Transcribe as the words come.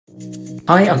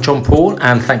Hi, I'm John Paul,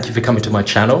 and thank you for coming to my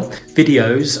channel.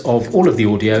 Videos of all of the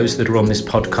audios that are on this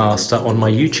podcast are on my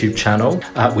YouTube channel,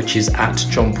 which is at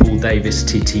John Paul Davis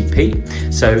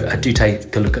TTP. So do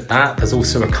take a look at that. There's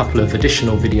also a couple of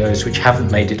additional videos which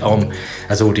haven't made it on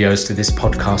as audios to this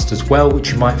podcast as well,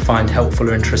 which you might find helpful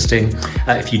or interesting.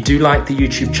 If you do like the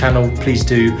YouTube channel, please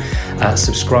do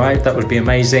subscribe. That would be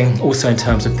amazing. Also, in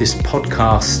terms of this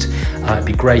podcast, it'd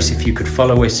be great if you could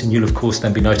follow it, and you'll of course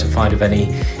then be notified of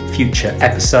any future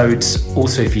episodes.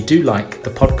 Also, if you do like the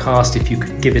podcast, if you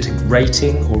could give it a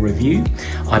rating or review,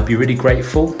 I'd be really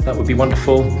grateful. That would be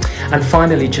wonderful. And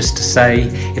finally, just to say,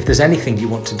 if there's anything you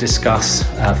want to discuss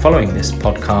following this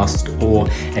podcast, or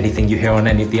anything you hear on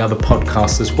any of the other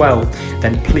podcasts as well,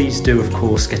 then please do, of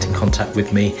course, get in contact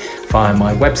with me via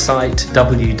my website,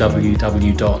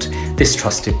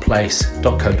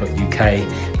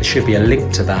 www.thistrustedplace.co.uk. There should be a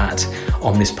link to that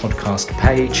on this podcast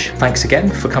page. Thanks again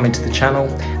for coming to the channel,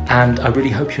 and I really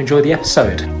hope you enjoy the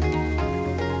episode.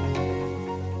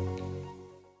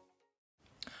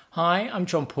 Hi, I'm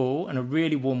John Paul, and a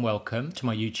really warm welcome to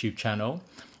my YouTube channel.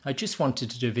 I just wanted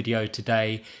to do a video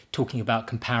today talking about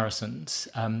comparisons.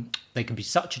 They can be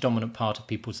such a dominant part of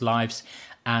people's lives,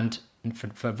 and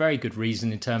for a very good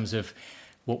reason in terms of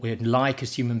what we're like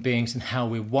as human beings and how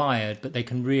we're wired, but they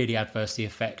can really adversely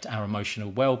affect our emotional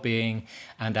well-being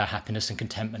and our happiness and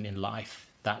contentment in life.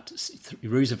 That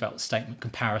Roosevelt statement,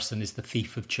 comparison is the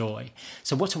thief of joy.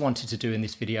 So what I wanted to do in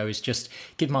this video is just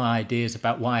give my ideas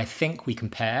about why I think we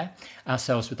compare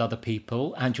ourselves with other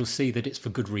people, and you'll see that it's for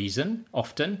good reason.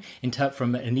 Often,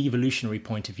 from an evolutionary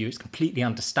point of view, it's completely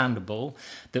understandable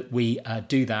that we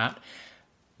do that,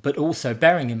 but also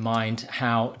bearing in mind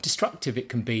how destructive it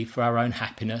can be for our own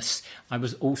happiness. I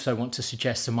also want to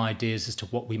suggest some ideas as to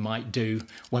what we might do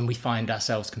when we find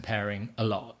ourselves comparing a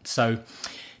lot. So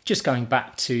just going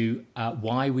back to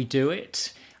why we do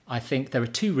it, I think there are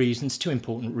two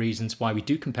important reasons why we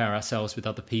do compare ourselves with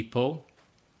other people.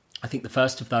 I think the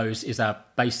first of those is our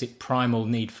basic primal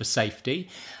need for safety.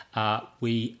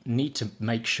 We need to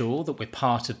make sure that we're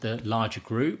part of the larger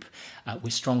group.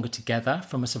 We're stronger together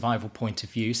from a survival point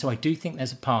of view. So I do think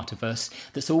there's a part of us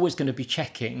that's always going to be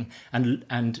checking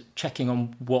and checking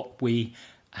on what we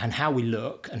and how we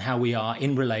look and how we are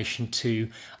in relation to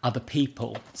other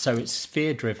people. So it's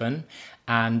fear-driven.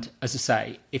 And as I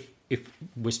say, if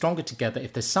we're stronger together,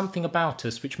 if there's something about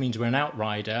us which means we're an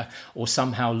outrider or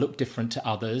somehow look different to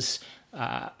others,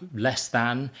 less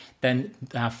than, then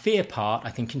our fear part, I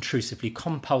think, intrusively,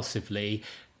 compulsively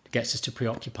gets us to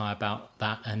preoccupy about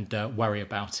that and worry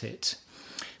about it.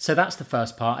 So that's the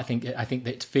first part. I think that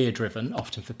it's fear-driven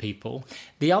often for people.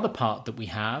 The other part that we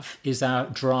have is our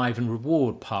drive and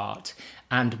reward part.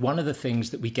 And one of the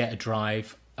things that we get a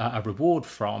reward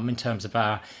from in terms of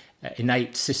our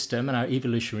innate system and our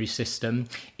evolutionary system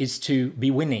is to be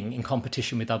winning in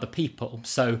competition with other people.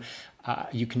 So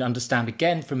you can understand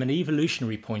again from an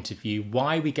evolutionary point of view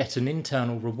why we get an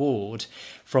internal reward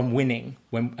from winning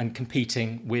and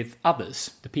competing with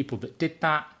others. The people that did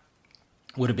that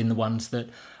would have been the ones that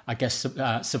I guess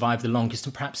survived the longest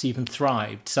and perhaps even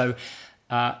thrived. So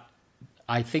I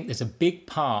think there's a big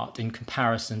part in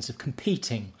comparisons of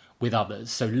competing with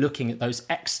others. So looking at those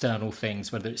external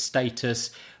things, whether it's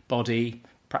status, body,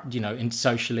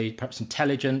 socially, perhaps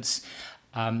intelligence,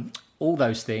 all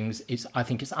those things, I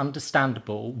think it's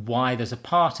understandable why there's a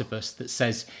part of us that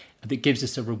gives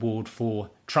us a reward for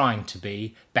trying to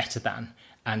be better than,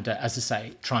 and as I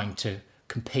say, trying to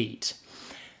compete.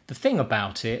 The thing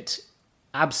about it,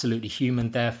 absolutely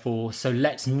human, therefore, so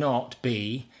let's not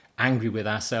be angry with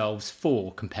ourselves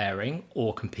for comparing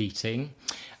or competing.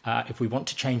 If we want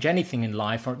to change anything in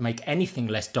life or make anything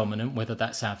less dominant, whether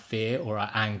that's our fear or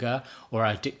our anger or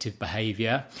our addictive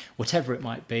behaviour, whatever it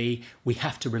might be, we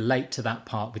have to relate to that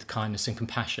part with kindness and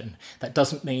compassion. That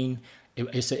doesn't mean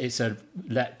it's a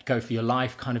let go for your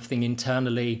life kind of thing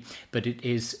internally, but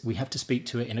we have to speak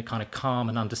to it in a kind of calm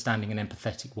and understanding and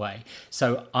empathetic way.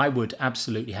 So I would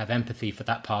absolutely have empathy for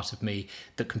that part of me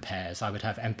that compares. I would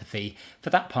have empathy for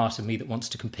that part of me that wants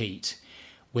to compete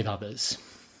with others.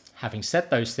 Having said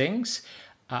those things,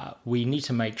 we need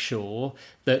to make sure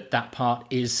that that part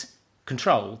is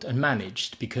controlled and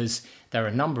managed, because there are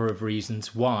a number of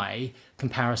reasons why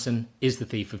comparison is the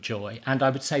thief of joy. And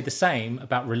I would say the same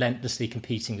about relentlessly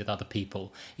competing with other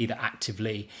people, either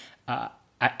actively,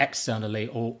 externally,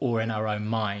 or in our own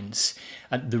minds.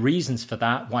 The reasons for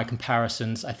that, why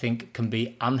comparisons, I think, can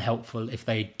be unhelpful if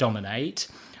they dominate,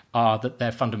 are that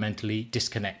they're fundamentally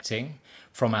disconnecting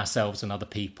from ourselves and other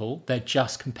people. They're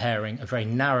just comparing a very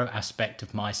narrow aspect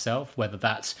of myself, whether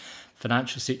that's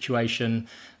financial situation,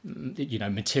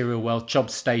 material wealth, job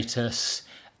status,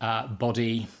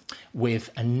 body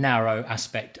with a narrow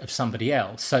aspect of somebody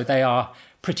else. So they are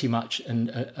pretty much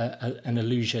an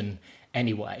illusion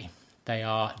anyway. They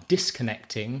are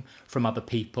disconnecting from other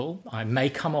people. I may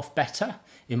come off better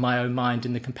in my own mind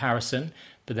in the comparison,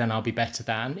 but then I'll be better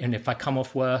than. And if I come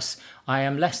off worse, I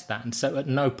am less than. So at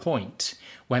no point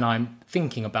when I'm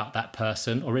thinking about that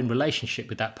person or in relationship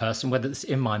with that person, whether it's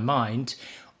in my mind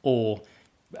or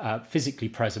physically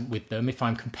present with them, if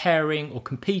I'm comparing or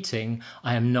competing,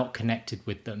 I am not connected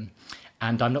with them.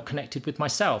 And I'm not connected with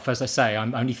myself. As I say,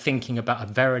 I'm only thinking about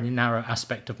a very narrow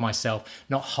aspect of myself,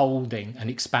 not holding an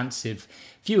expansive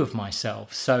view of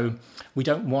myself. So we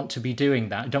don't want to be doing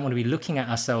that. We don't want to be looking at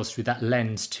ourselves through that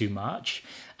lens too much.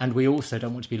 And we also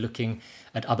don't want to be looking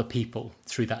at other people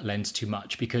through that lens too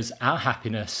much, because our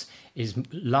happiness is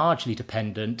largely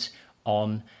dependent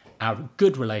on our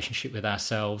good relationship with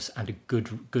ourselves and a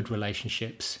good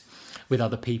relationships with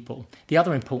other people. The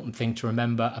other important thing to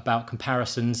remember about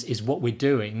comparisons is what we're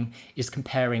doing is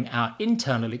comparing our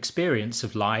internal experience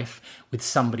of life with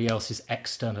somebody else's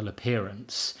external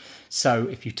appearance. So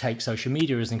if you take social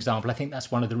media as an example, I think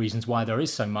that's one of the reasons why there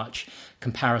is so much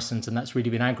comparisons, and that's really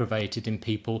been aggravated in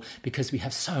people because we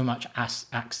have so much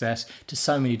access to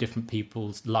so many different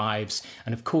people's lives.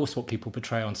 And of course, what people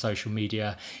portray on social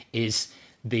media is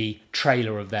the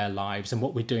trailer of their lives, and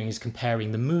what we're doing is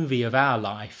comparing the movie of our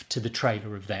life to the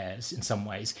trailer of theirs in some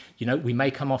ways. You know, we may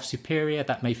come off superior,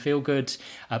 that may feel good,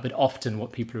 but often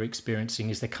what people are experiencing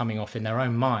is they're coming off in their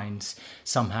own minds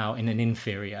somehow in an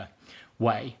inferior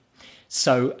way.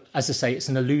 So, as I say, it's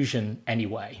an illusion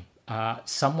anyway.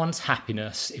 Someone's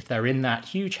happiness, if they're in that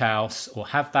huge house or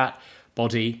have that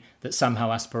body that's somehow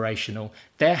aspirational,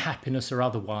 their happiness or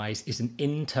otherwise is an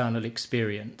internal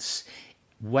experience.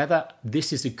 Whether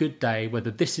this is a good day,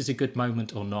 whether this is a good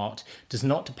moment or not, does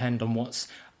not depend on what's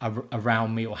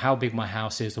around me or how big my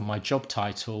house is or my job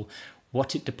title.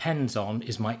 What it depends on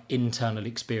is my internal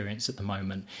experience at the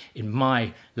moment. In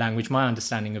my language, my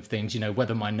understanding of things,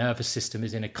 whether my nervous system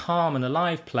is in a calm and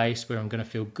alive place where I'm going to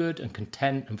feel good and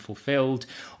content and fulfilled,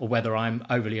 or whether I'm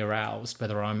overly aroused,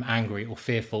 whether I'm angry or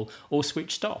fearful or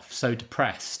switched off, so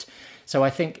depressed. So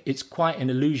I think it's quite an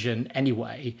illusion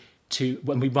anyway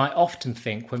when we might often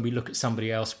think when we look at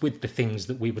somebody else with the things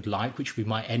that we would like, which we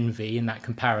might envy in that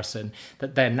comparison,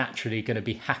 that they're naturally going to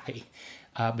be happy.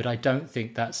 But I don't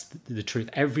think that's the truth.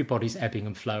 Everybody's ebbing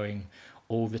and flowing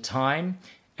all the time.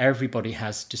 Everybody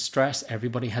has distress.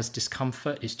 Everybody has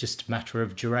discomfort. It's just a matter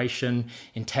of duration,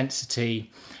 intensity.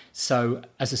 So,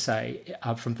 as I say,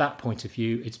 from that point of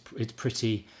view, it's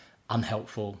pretty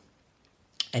unhelpful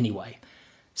anyway.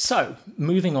 So,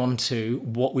 moving on to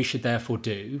what we should therefore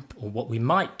do, or what we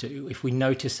might do, if we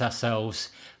notice ourselves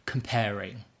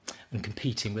comparing and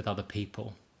competing with other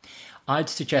people. I'd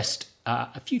suggest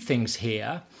a few things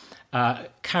here,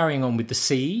 carrying on with the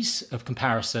C's of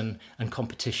comparison and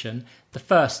competition. The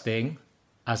first thing,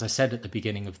 as I said at the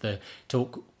beginning of the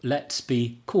talk, let's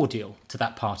be cordial to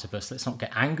that part of us. Let's not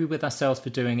get angry with ourselves for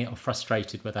doing it or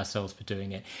frustrated with ourselves for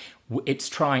doing it.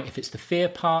 If it's the fear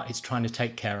part, it's trying to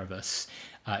take care of us.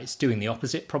 It's doing the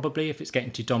opposite probably if it's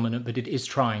getting too dominant, but it is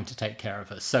trying to take care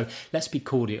of us. So let's be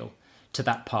cordial to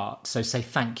that part. So say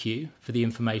thank you for the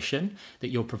information that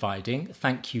you're providing.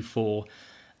 Thank you for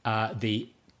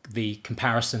the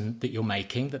comparison that you're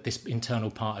making, that this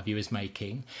internal part of you is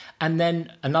making. And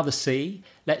then another C,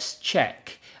 let's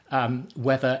check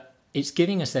whether it's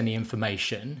giving us any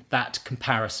information, that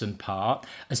comparison part,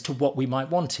 as to what we might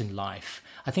want in life.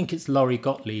 I think it's Laurie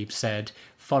Gottlieb said,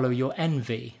 follow your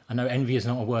envy. I know envy is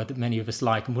not a word that many of us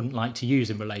like and wouldn't like to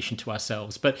use in relation to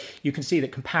ourselves, but you can see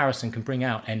that comparison can bring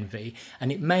out envy.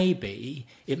 And it may be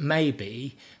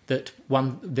that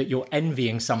you're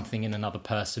envying something in another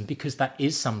person because that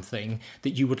is something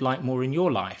that you would like more in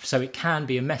your life. So it can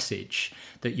be a message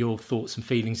that your thoughts and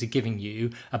feelings are giving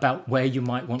you about where you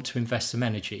might want to invest some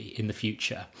energy in the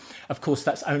future. Of course,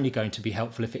 that's only going to be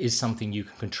helpful if it is something you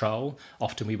can control.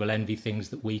 Often we will envy things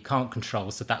that we can't control,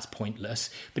 so that's pointless.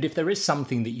 But if there is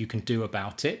something that you can do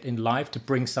about it in life to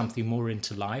bring something more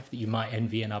into life that you might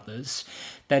envy in others,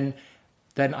 then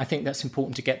I think that's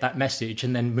important to get that message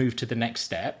and then move to the next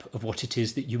step of what it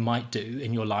is that you might do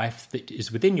in your life that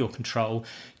is within your control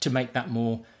to make that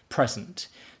more present.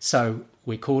 So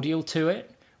we're cordial to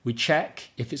it. We check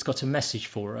if it's got a message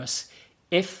for us.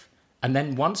 And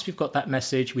then once we've got that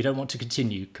message, we don't want to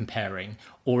continue comparing.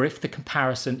 Or if the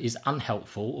comparison is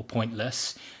unhelpful or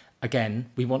pointless, again,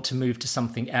 we want to move to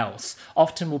something else.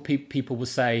 Often people will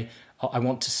say, I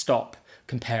want to stop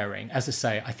comparing. As I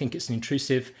say, I think it's an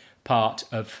intrusive part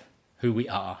of who we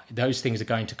are. Those things are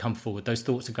going to come forward. Those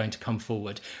thoughts are going to come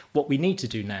forward. What we need to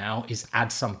do now is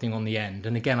add something on the end.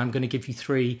 And again, I'm going to give you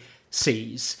 3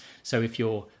 C's. So if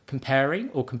you're comparing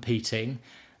or competing,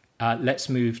 let's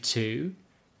move to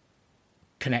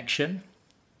connection,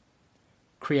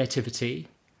 creativity,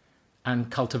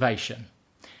 and cultivation.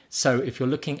 So if you're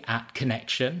looking at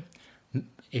connection,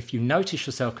 if you notice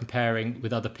yourself comparing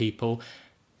with other people,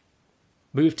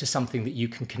 move to something that you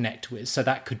can connect with. So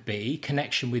that could be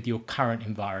connection with your current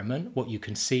environment, what you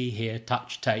can see, hear,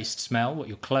 touch, taste, smell, what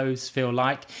your clothes feel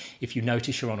like. If you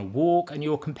notice you're on a walk and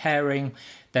you're comparing,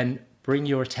 then bring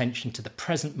your attention to the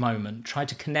present moment. Try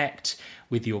to connect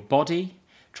with your body.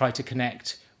 Try to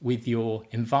connect with your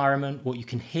environment, what you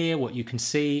can hear, what you can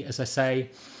see, as I say.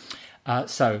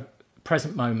 So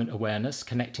present moment awareness,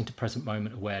 connecting to present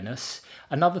moment awareness.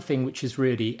 Another thing which is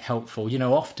really helpful,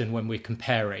 often when we're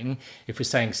comparing, if we're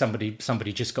saying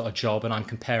somebody just got a job and I'm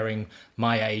comparing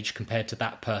my age compared to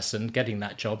that person getting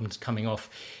that job and coming off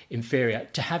inferior,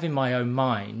 to have in my own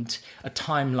mind a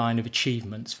timeline of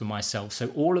achievements for myself. So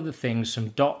all of the things from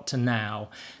dot to now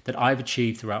that I've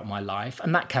achieved throughout my life,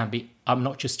 and that can be, I'm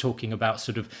not just talking about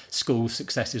sort of school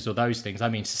successes or those things, I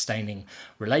mean sustaining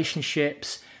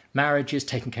relationships, marriages,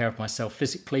 taking care of myself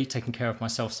physically, taking care of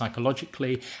myself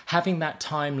psychologically, having that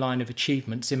timeline of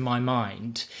achievements in my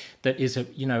mind that is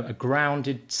a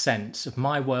grounded sense of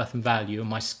my worth and value and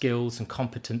my skills and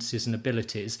competencies and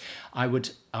abilities. I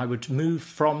would move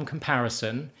from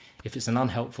comparison, if it's an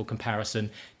unhelpful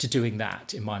comparison, to doing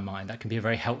that in my mind. That can be a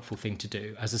very helpful thing to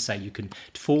do. As I say, you can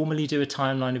formally do a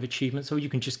timeline of achievements, or you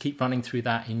can just keep running through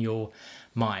that in your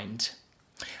mind.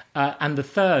 And the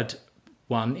third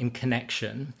one in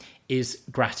connection is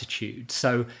gratitude.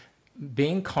 So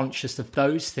being conscious of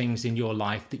those things in your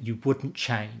life that you wouldn't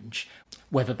change,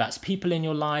 whether that's people in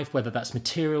your life, whether that's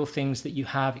material things that you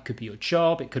have, it could be your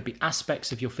job, it could be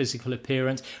aspects of your physical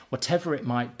appearance, whatever it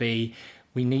might be,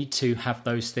 we need to have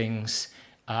those things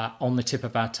on the tip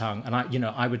of our tongue. And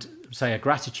I would say a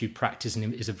gratitude practice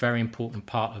is a very important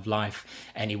part of life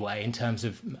anyway, in terms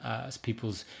of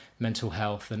people's mental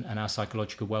health and our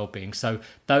psychological well-being. So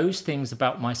those things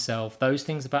about myself, those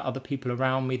things about other people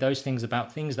around me, those things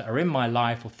about things that are in my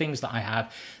life or things that I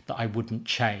have that I wouldn't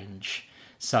change.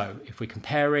 So if we're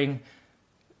comparing,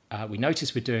 we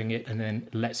notice we're doing it, and then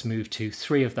let's move to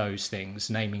 3 of those things,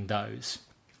 naming those.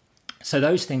 So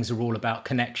those things are all about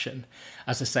connection.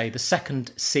 As I say, the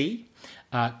second C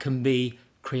can be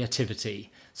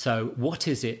creativity. So what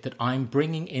is it that I'm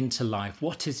bringing into life?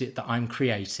 What is it that I'm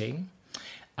creating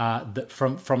that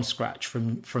from scratch,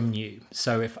 from new?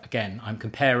 So if, again, I'm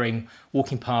comparing,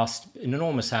 walking past an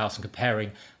enormous house and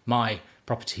comparing my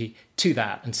property to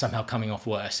that and somehow coming off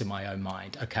worse in my own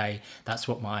mind. Okay, that's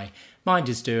what my mind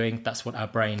is doing. That's what our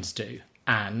brains do.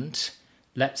 And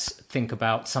let's think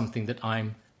about something that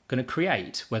I'm going to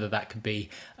create, whether that could be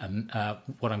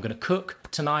what I'm going to cook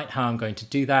tonight, how I'm going to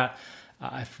do that,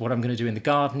 what I'm going to do in the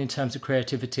garden in terms of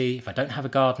creativity. If I don't have a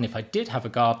garden, if I did have a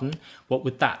garden, what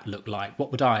would that look like?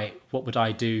 What would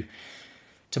I do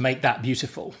to make that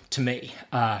beautiful to me?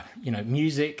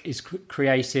 Music is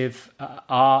creative,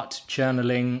 art,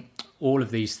 journaling, all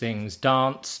of these things,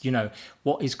 dance,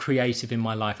 what is creative in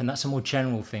my life? And that's a more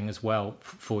general thing as well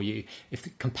for you. If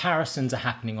the comparisons are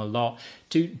happening a lot,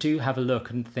 do have a look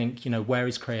and think, where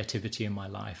is creativity in my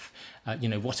life?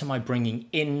 What am I bringing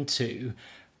into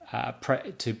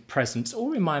to presence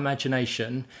or in my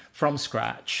imagination from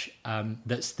scratch,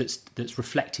 that's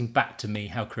reflecting back to me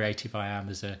how creative I am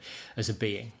as a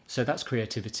being. So that's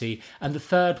creativity. And the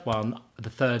third one, the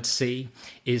third C,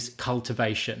 is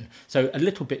cultivation. So a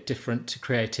little bit different to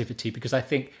creativity, because I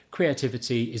think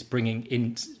creativity is bringing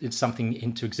in something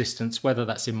into existence, whether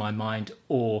that's in my mind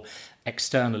or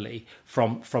externally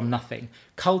from nothing.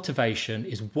 Cultivation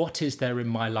is what is there in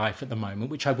my life at the moment,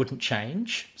 which I wouldn't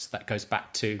change. So that goes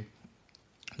back to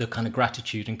the kind of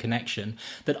gratitude and connection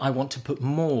that I want to put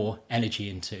more energy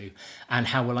into. And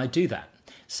how will I do that?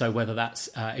 So whether that's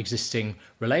existing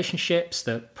relationships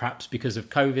that perhaps because of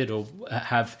COVID or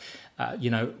have,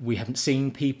 we haven't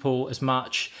seen people as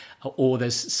much, or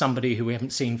there's somebody who we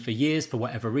haven't seen for years for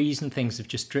whatever reason, things have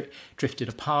just drifted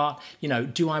apart.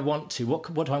 What do I want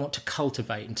to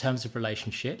cultivate in terms of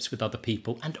relationships with other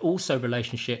people, and also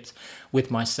relationships with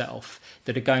myself,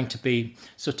 that are going to be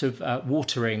sort of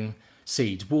watering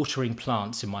seeds, watering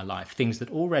plants in my life, things that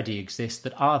already exist,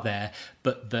 that are there,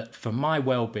 but that for my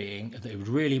well-being, that it would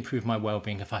really improve my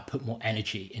well-being if I put more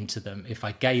energy into them, if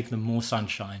I gave them more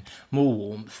sunshine, more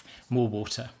warmth, more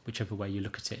water, whichever way you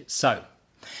look at it. So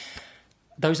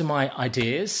those are my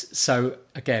ideas. So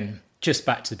again, just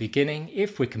back to the beginning,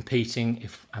 if we're competing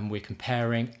and we're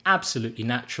comparing, absolutely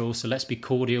natural. So let's be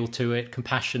cordial to it,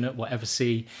 compassionate, whatever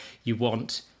C you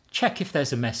want. Check if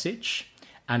there's a message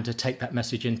and to take that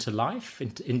message into life,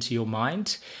 into your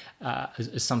mind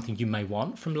as something you may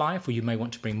want from life, or you may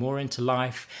want to bring more into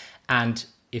life. And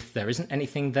if there isn't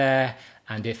anything there,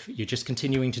 and if you're just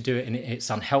continuing to do it and it's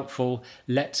unhelpful,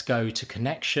 let's go to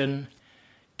connection,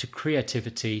 to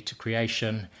creativity, to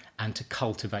creation, and to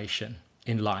cultivation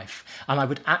in life. And I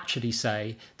would actually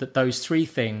say that those three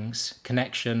things,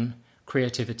 connection,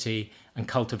 creativity, and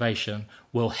cultivation,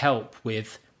 will help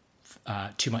with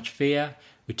too much fear,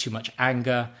 with too much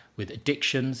anger, with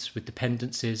addictions, with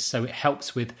dependencies. So it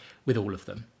helps with all of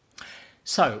them.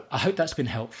 So I hope that's been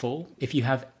helpful. If you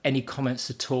have any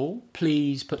comments at all,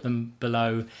 please put them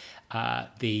below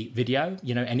the video.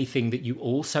 Anything that you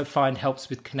also find helps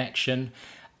with connection.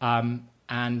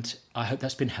 And I hope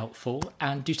that's been helpful,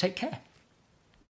 and do take care.